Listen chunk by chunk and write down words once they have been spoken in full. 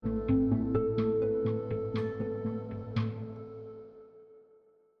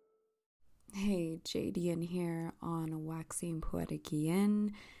Jadian here on Waxing Poetic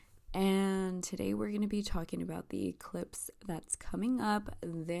Yin, and today we're going to be talking about the eclipse that's coming up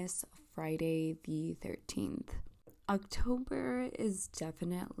this Friday the 13th. October is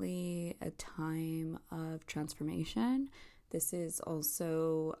definitely a time of transformation. This is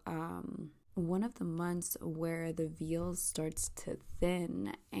also one of the months where the veil starts to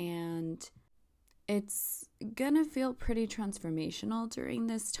thin, and it's gonna feel pretty transformational during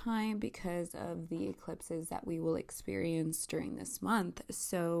this time because of the eclipses that we will experience during this month.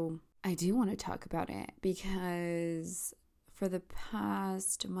 So I do want to talk about it because for the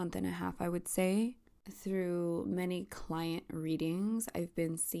past month and a half, I would say, through many client readings, I've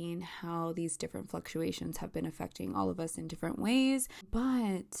been seeing how these different fluctuations have been affecting all of us in different ways.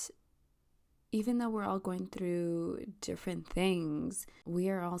 But even though we're all going through different things, we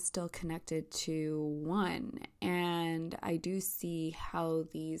are all still connected to one. And I do see how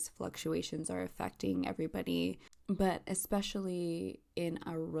these fluctuations are affecting everybody, but especially in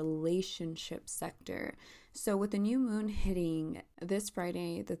a relationship sector. So with the new moon hitting this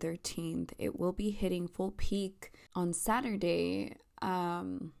Friday, the 13th, it will be hitting full peak on Saturday.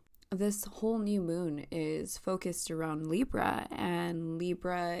 This whole new moon is focused around Libra, and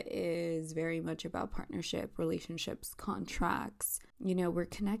Libra is very much about partnership, relationships, contracts. You know, we're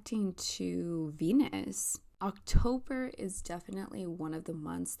connecting to Venus. October is definitely one of the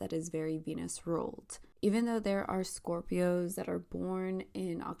months that is very Venus ruled. Even though there are Scorpios that are born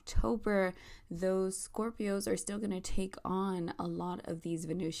in October, those Scorpios are still going to take on a lot of these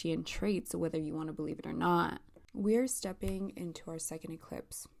Venusian traits, whether you want to believe it or not. We're stepping into our second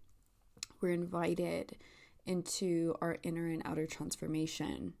eclipse. We're invited into our inner and outer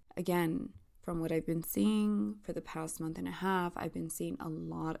transformation. Again, from what I've been seeing for the past month and a half, I've been seeing a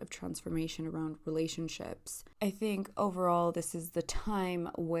lot of transformation around relationships. I think overall, this is the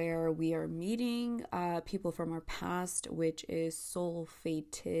time where we are meeting people from our past, which is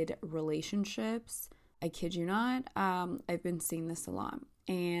soul-fated relationships. I kid you not, I've been seeing this a lot.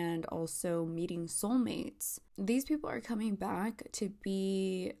 And also meeting soulmates. These people are coming back to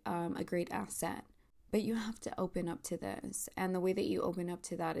be a great asset, but you have to open up to this. And the way that you open up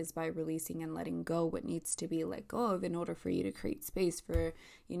to that is by releasing and letting go what needs to be let go of in order for you to create space for,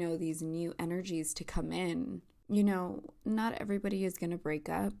 you know, these new energies to come in. You know, not everybody is going to break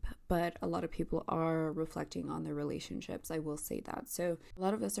up, but a lot of people are reflecting on their relationships. I will say that. So a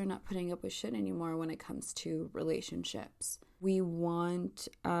lot of us are not putting up with shit anymore when it comes to relationships. We want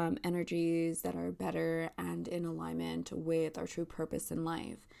energies that are better and in alignment with our true purpose in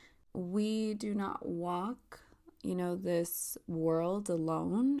life. We do not walk, you know, this world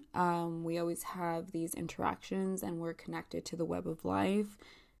alone. We always have these interactions and we're connected to the web of life.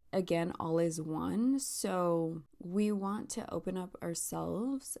 Again, all is one. So we want to open up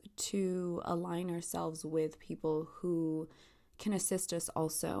ourselves to align ourselves with people who can assist us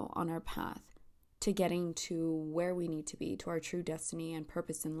also on our path to getting to where we need to be, to our true destiny and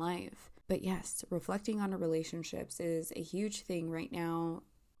purpose in life. But yes, reflecting on our relationships is a huge thing right now.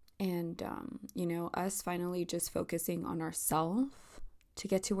 And, you know, us finally just focusing on ourselves to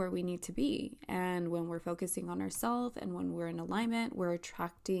get to where we need to be. And when we're focusing on ourselves and when we're in alignment, we're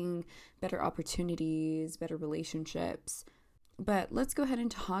attracting better opportunities, better relationships. But let's go ahead and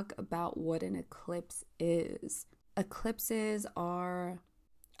talk about what an eclipse is. Eclipses are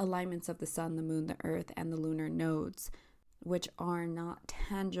alignments of the sun, the moon, the earth, and the lunar nodes, which are not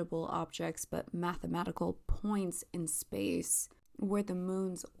tangible objects, but mathematical points in space where the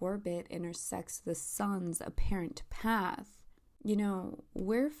moon's orbit intersects the sun's apparent path. You know,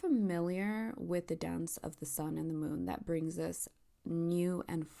 we're familiar with the dance of the sun and the moon that brings us new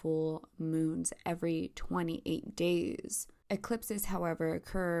and full moons every 28 days. Eclipses, however,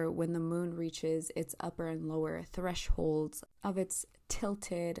 occur when the moon reaches its upper and lower thresholds of its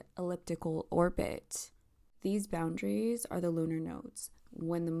tilted elliptical orbit. These boundaries are the lunar nodes.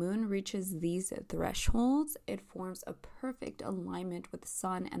 When the moon reaches these thresholds, it forms a perfect alignment with the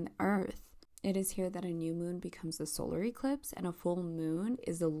sun and the earth. It is here that a new moon becomes a solar eclipse and a full moon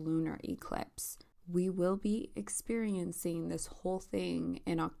is a lunar eclipse. We will be experiencing this whole thing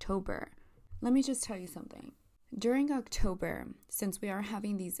in October. Let me just tell you something. During October, since we are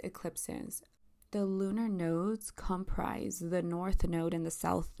having these eclipses, the lunar nodes comprise the north node and the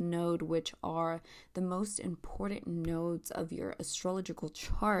south node, which are the most important nodes of your astrological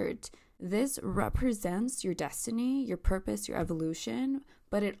chart. This represents your destiny, your purpose, your evolution,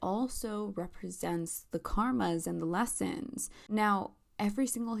 but it also represents the karmas and the lessons. Now, every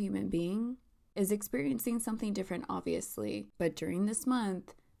single human being is experiencing something different, obviously, but during this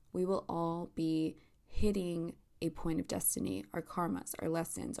month, we will all be hitting a point of destiny, our karmas, our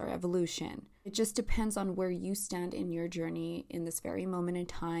lessons, our evolution. It just depends on where you stand in your journey in this very moment in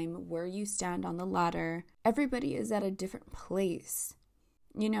time, where you stand on the ladder. Everybody is at a different place.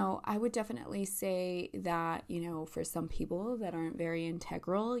 I would definitely say that, for some people that aren't very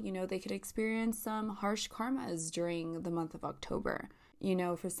integral, they could experience some harsh karmas during the month of October.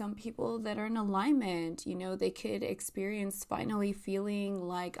 For some people that are in alignment, they could experience finally feeling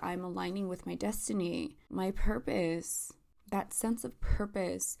like I'm aligning with my destiny, my purpose. That sense of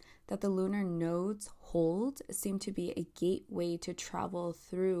purpose that the lunar nodes hold seem to be a gateway to travel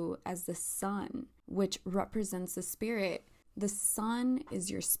through as the sun, which represents the spirit. The sun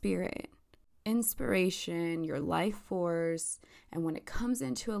is your spirit, inspiration, your life force. And when it comes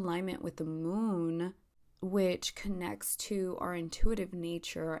into alignment with the moon, which connects to our intuitive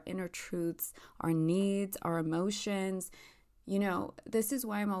nature, our inner truths, our needs, our emotions, this is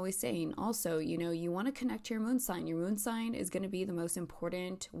why I'm always saying also, you want to connect to your moon sign. Your moon sign is going to be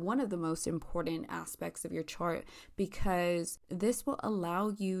one of the most important aspects of your chart, because this will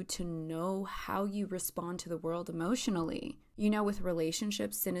allow you to know how you respond to the world emotionally. With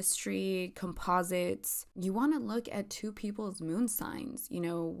relationships, synastry, composites, you want to look at two people's moon signs,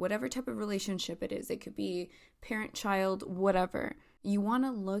 whatever type of relationship it is. It could be parent, child, whatever. You want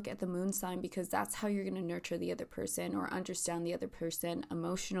to look at the moon sign because that's how you're going to nurture the other person or understand the other person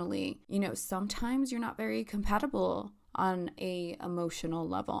emotionally. Sometimes you're not very compatible on a emotional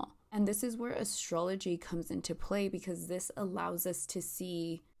level. And this is where astrology comes into play, because this allows us to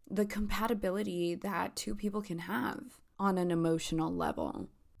see the compatibility that two people can have on an emotional level.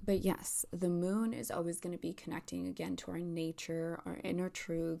 But yes, the moon is always going to be connecting again to our nature, our inner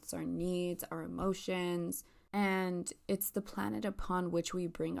truths, our needs, our emotions. And it's the planet upon which we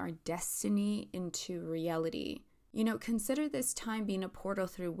bring our destiny into reality. Consider this time being a portal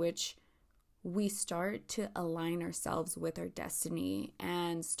through which we start to align ourselves with our destiny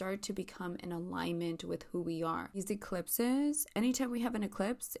and start to become in alignment with who we are. These eclipses, anytime we have an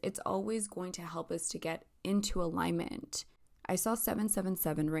eclipse, it's always going to help us to get into alignment. I saw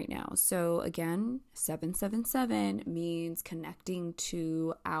 777 right now. So again, 777 means connecting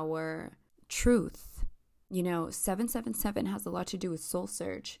to our truth. 777 has a lot to do with soul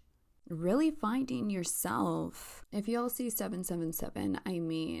search, really finding yourself. If you all see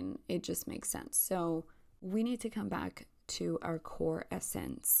 777, it just makes sense. So we need to come back to our core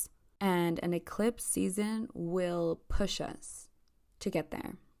essence, and an eclipse season will push us to get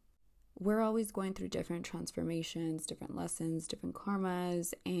there. We're always going through different transformations, different lessons, different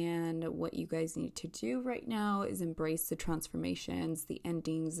karmas, and what you guys need to do right now is embrace the transformations, the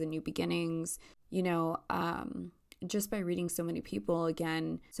endings, the new beginnings. Just by reading so many people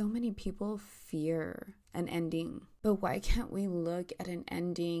fear an ending. But why can't we look at an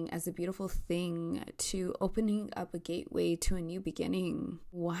ending as a beautiful thing to opening up a gateway to a new beginning?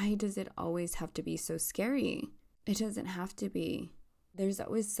 Why does it always have to be so scary? It doesn't have to be. There's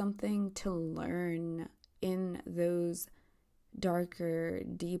always something to learn in those darker,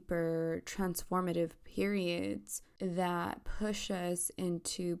 deeper, transformative periods that push us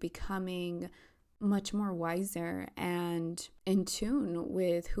into becoming much more wiser and in tune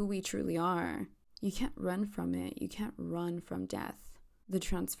with who we truly are. You can't run from it. You can't run from death. The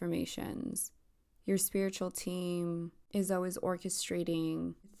transformations. Your spiritual team is always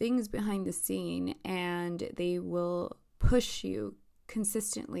orchestrating things behind the scene, and they will push you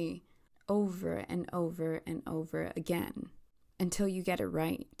consistently over and over and over again until you get it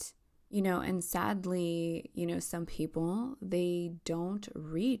right. And sadly, some people, they don't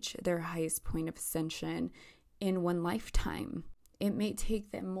reach their highest point of ascension in one lifetime. It may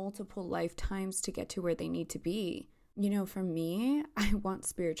take them multiple lifetimes to get to where they need to be. For me, I want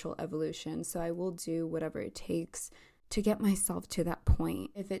spiritual evolution, so I will do whatever it takes to get myself to that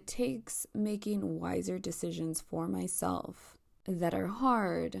point. If it takes making wiser decisions for myself that are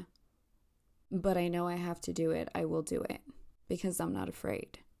hard, but I know I have to do it, I will do it because I'm not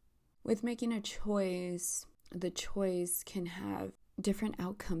afraid. With making a choice, the choice can have different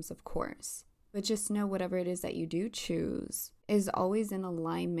outcomes, of course. But just know whatever it is that you do choose is always in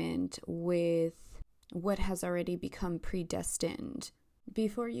alignment with what has already become predestined.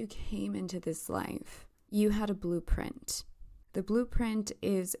 Before you came into this life, you had a blueprint. The blueprint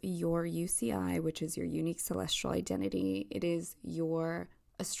is your UCI, which is your unique celestial identity. It is your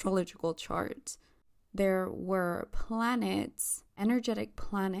astrological chart. There were planets, energetic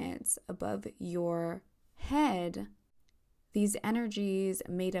planets above your head. These energies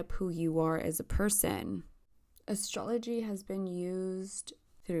made up who you are as a person. Astrology has been used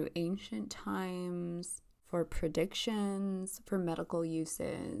through ancient times for predictions, for medical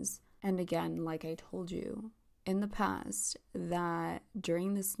uses. And again, like I told you, in the past that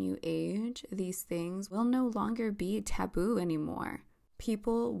during this new age, these things will no longer be taboo anymore.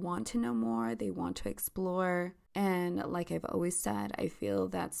 People want to know more, they want to explore. And like I've always said, I feel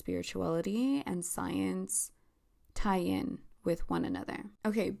that spirituality and science tie in with one another.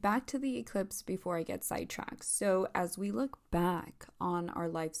 Okay, back to the eclipse before I get sidetracked. So as we look back on our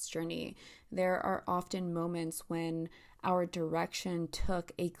life's journey, there are often moments when our direction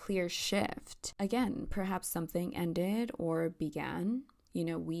took a clear shift. Again, perhaps something ended or began.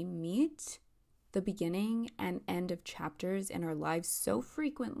 We meet the beginning and end of chapters in our lives so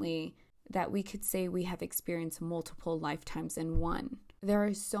frequently that we could say we have experienced multiple lifetimes in one. There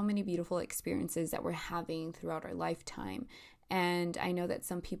are so many beautiful experiences that we're having throughout our lifetime. And I know that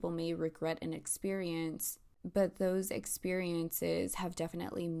some people may regret an experience, but those experiences have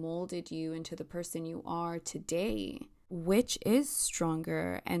definitely molded you into the person you are today, which is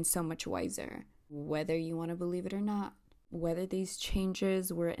stronger and so much wiser, whether you want to believe it or not. Whether these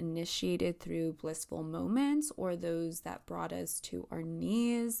changes were initiated through blissful moments or those that brought us to our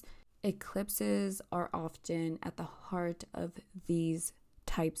knees, eclipses are often at the heart of these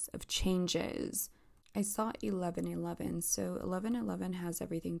types of changes. I saw 11:11, so 11:11 has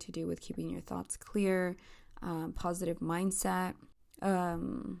everything to do with keeping your thoughts clear, positive mindset,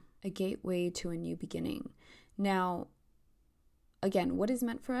 a gateway to a new beginning. Now, again, what is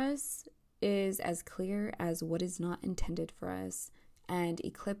meant for us is as clear as what is not intended for us, and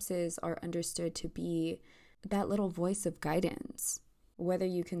eclipses are understood to be that little voice of guidance. Whether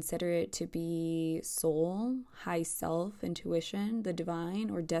you consider it to be soul, high self, intuition, the divine,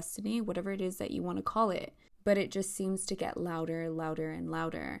 or destiny, whatever it is that you want to call it. But it just seems to get louder, louder, and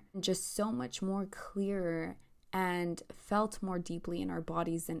louder. Just so much more clearer and felt more deeply in our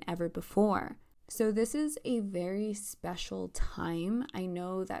bodies than ever before. So this is a very special time. I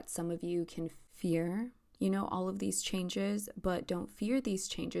know that some of you can fear, all of these changes, but don't fear these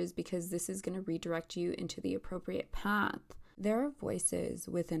changes because this is going to redirect you into the appropriate path. There are voices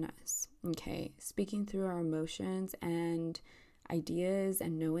within us, okay, speaking through our emotions and ideas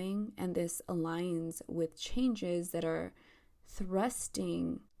and knowing, and this aligns with changes that are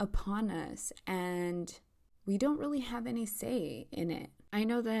thrusting upon us, and we don't really have any say in it. I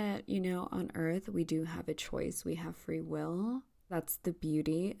know that, on Earth, we do have a choice. We have free will. That's the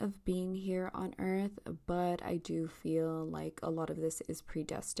beauty of being here on Earth, but I do feel like a lot of this is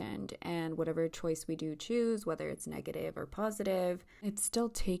predestined, and whatever choice we do choose, whether it's negative or positive, it's still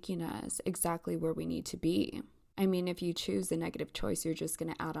taking us exactly where we need to be. I mean, if you choose the negative choice, you're just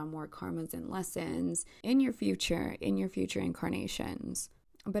going to add on more karmas and lessons in your future incarnations.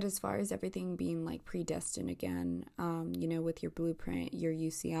 But as far as everything being like predestined again, with your blueprint, your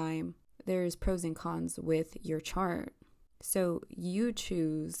UCI, there's pros and cons with your chart. So you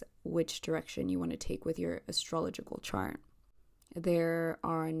choose which direction you want to take with your astrological chart. There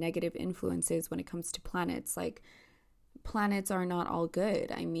are negative influences when it comes to planets. Like, planets are not all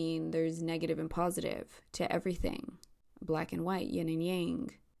good. I mean, there's negative and positive to everything. Black and white, yin and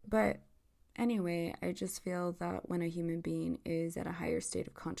yang. But anyway, I just feel that when a human being is at a higher state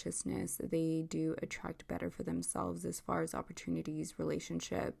of consciousness, they do attract better for themselves as far as opportunities,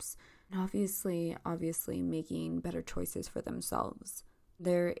 relationships, and obviously making better choices for themselves.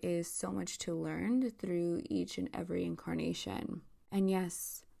 There is so much to learn through each and every incarnation. And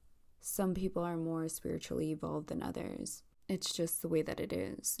yes, some people are more spiritually evolved than others. It's just the way that it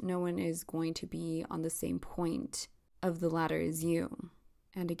is. No one is going to be on the same point of the ladder as you.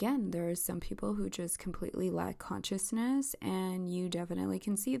 And again, there are some people who just completely lack consciousness, and you definitely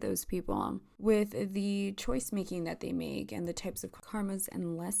can see those people with the choice making that they make and the types of karmas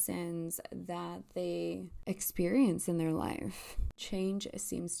and lessons that they experience in their life. Change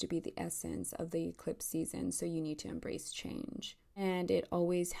seems to be the essence of the eclipse season, so you need to embrace change. And it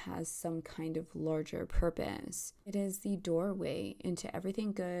always has some kind of larger purpose. It is the doorway into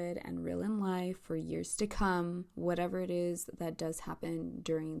everything good and real in life for years to come, whatever it is that does happen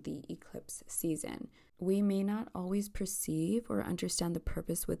during the eclipse season. We may not always perceive or understand the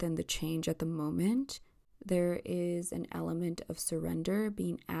purpose within the change at the moment. There is an element of surrender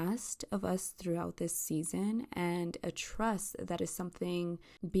being asked of us throughout this season, and a trust that is something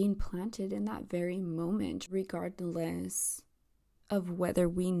being planted in that very moment, regardless of whether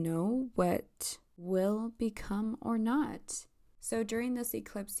we know what will become or not. So during this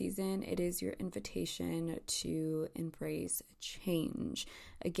eclipse season, it is your invitation to embrace change.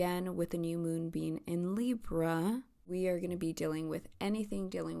 Again, with the new moon being in Libra, we are going to be dealing with anything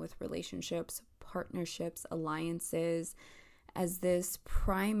dealing with relationships, partnerships, alliances, as this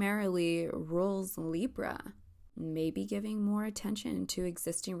primarily rules Libra. Maybe giving more attention to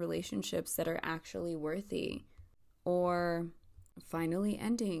existing relationships that are actually worthy. or finally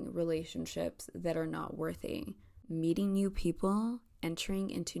ending relationships that are not worthy, meeting new people, entering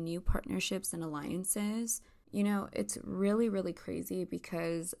into new partnerships and alliances. It's really, really crazy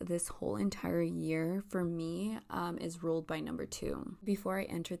because this whole entire year for me is ruled by number 2. Before I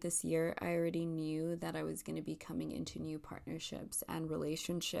entered this year, I already knew that I was going to be coming into new partnerships and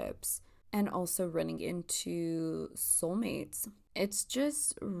relationships and also running into soulmates. It's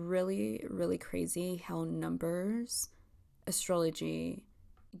just really, really crazy how numbers, astrology,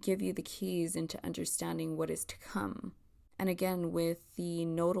 give you the keys into understanding what is to come. And again, with the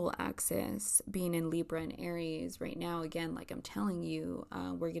nodal axis being in Libra and Aries right now, again, like I'm telling you,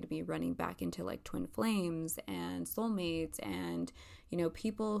 we're going to be running back into like twin flames and soulmates and,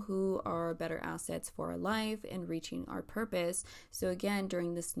 people who are better assets for our life and reaching our purpose. So again,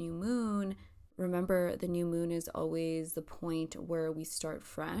 during this new moon, remember the new moon is always the point where we start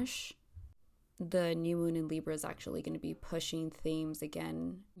fresh. The new moon in Libra is actually going to be pushing themes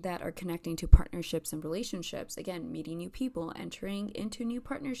again that are connecting to partnerships and relationships. Again, meeting new people, entering into new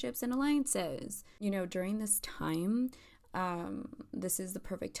partnerships and alliances. During this time, this is the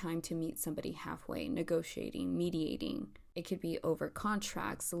perfect time to meet somebody halfway, negotiating, mediating. It could be over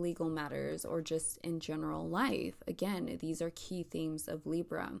contracts, legal matters, or just in general life. Again, these are key themes of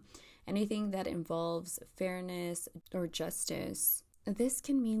Libra. Anything that involves fairness or justice. This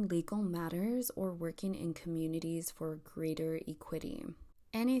can mean legal matters or working in communities for greater equity.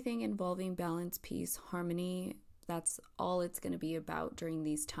 Anything involving balance, peace, harmony, that's all it's going to be about during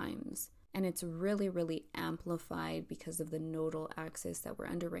these times. And it's really, really amplified because of the nodal axis that we're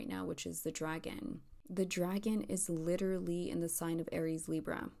under right now, which is the dragon. The dragon is literally in the sign of Aries,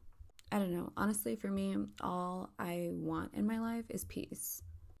 Libra. I don't know. Honestly, for me, all I want in my life is peace.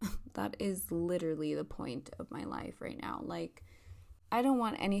 That is literally the point of my life right now. Like, I don't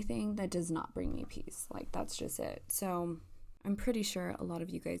want anything that does not bring me peace. Like, that's just it. So I'm pretty sure a lot of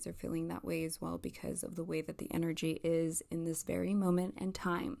you guys are feeling that way as well because of the way that the energy is in this very moment and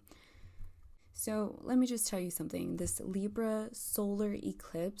time. So let me just tell you something. This Libra solar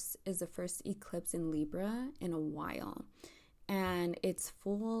eclipse is the first eclipse in Libra in a while. And it's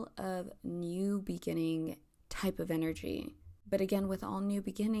full of new beginning type of energy. But again, with all new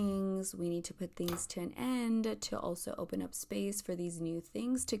beginnings, we need to put things to an end to also open up space for these new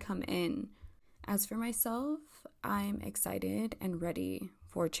things to come in. As for myself, I'm excited and ready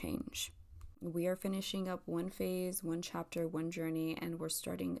for change. We are finishing up one phase, one chapter, one journey, and we're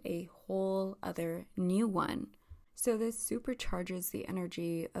starting a whole other new one. So this supercharges the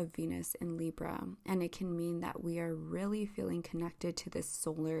energy of Venus in Libra, and it can mean that we are really feeling connected to this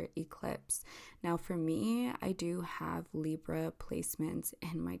solar eclipse. Now, for me, I do have Libra placements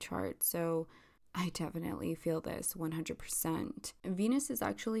in my chart, so I definitely feel this 100%. Venus is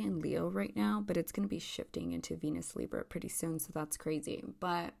actually in Leo right now, but it's going to be shifting into Venus Libra pretty soon, so that's crazy.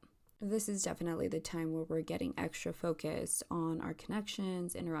 But this is definitely the time where we're getting extra focused on our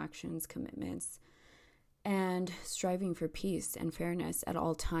connections, interactions, commitments, and striving for peace and fairness at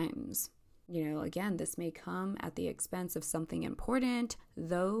all times. Again, this may come at the expense of something important,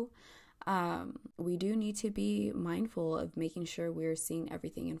 though we do need to be mindful of making sure we're seeing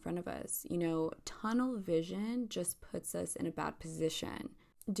everything in front of us. Tunnel vision just puts us in a bad position.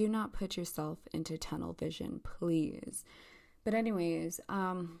 Do not put yourself into tunnel vision, please. But anyways,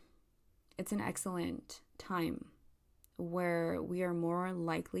 it's an excellent time where we are more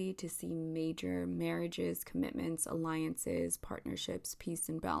likely to see major marriages, commitments, alliances, partnerships, peace,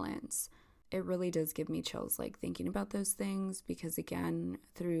 and balance. It really does give me chills, like thinking about those things, because again,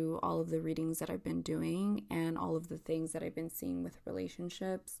 through all of the readings that I've been doing and all of the things that I've been seeing with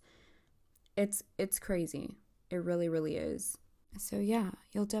relationships, it's crazy. It really, really is. So yeah,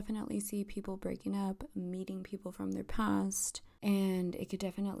 you'll definitely see people breaking up, meeting people from their past, and it could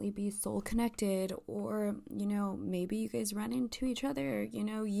definitely be soul connected, or, maybe you guys ran into each other,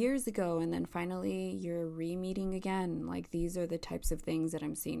 years ago, and then finally you're re-meeting again. Like, these are the types of things that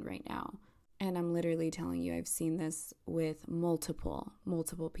I'm seeing right now. And I'm literally telling you, I've seen this with multiple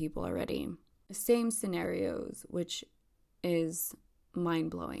people already. Same scenarios, which is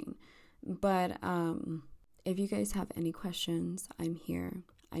mind-blowing. But, if you guys have any questions, I'm here.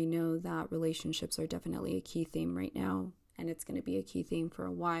 I know that relationships are definitely a key theme right now, and it's going to be a key theme for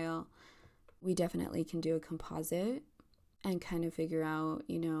a while. We definitely can do a composite and kind of figure out,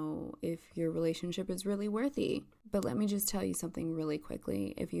 if your relationship is really worthy. But let me just tell you something really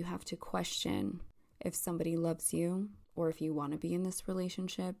quickly. If you have to question if somebody loves you or if you want to be in this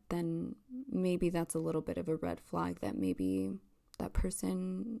relationship, then maybe that's a little bit of a red flag that maybe that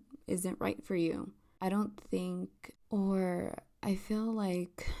person isn't right for you. I feel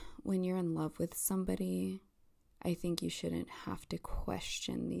like when you're in love with somebody, I think you shouldn't have to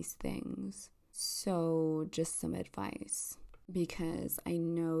question these things. So just some advice, because I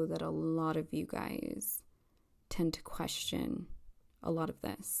know that a lot of you guys tend to question a lot of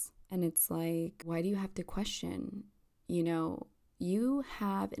this. And it's like, why do you have to question? You know, you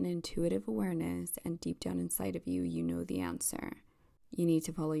have an intuitive awareness, and deep down inside of you, you know the answer. You need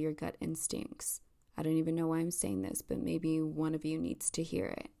to follow your gut instincts. I don't even know why I'm saying this, but maybe one of you needs to hear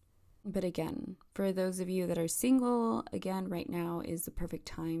it. But again, for those of you that are single, again, right now is the perfect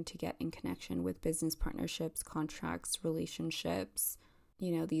time to get in connection with business partnerships, contracts, relationships,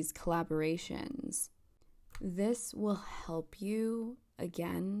 you know, these collaborations. This will help you,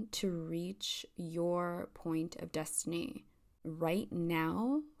 again, to reach your point of destiny. Right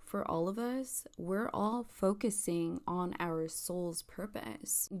now, for all of us, we're all focusing on our soul's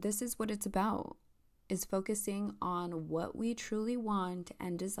purpose. This is what it's about. Is focusing on what we truly want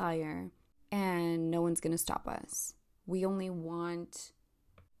and desire, and no one's going to stop us. We only want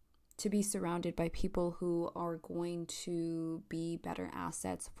to be surrounded by people who are going to be better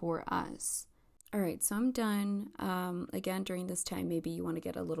assets for us. All right, so I'm done. Again, during this time, maybe you want to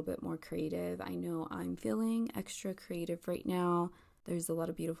get a little bit more creative. I know I'm feeling extra creative right now. There's a lot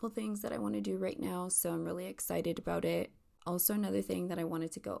of beautiful things that I want to do right now, so I'm really excited about it. Also, another thing that I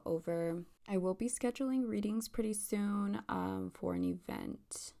wanted to go over, I will be scheduling readings pretty soon for an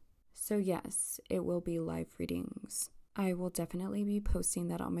event. So yes, it will be live readings. I will definitely be posting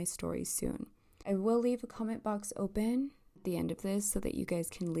that on my stories soon. I will leave a comment box open at the end of this so that you guys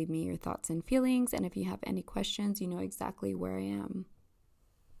can leave me your thoughts and feelings. And if you have any questions, you know exactly where I am.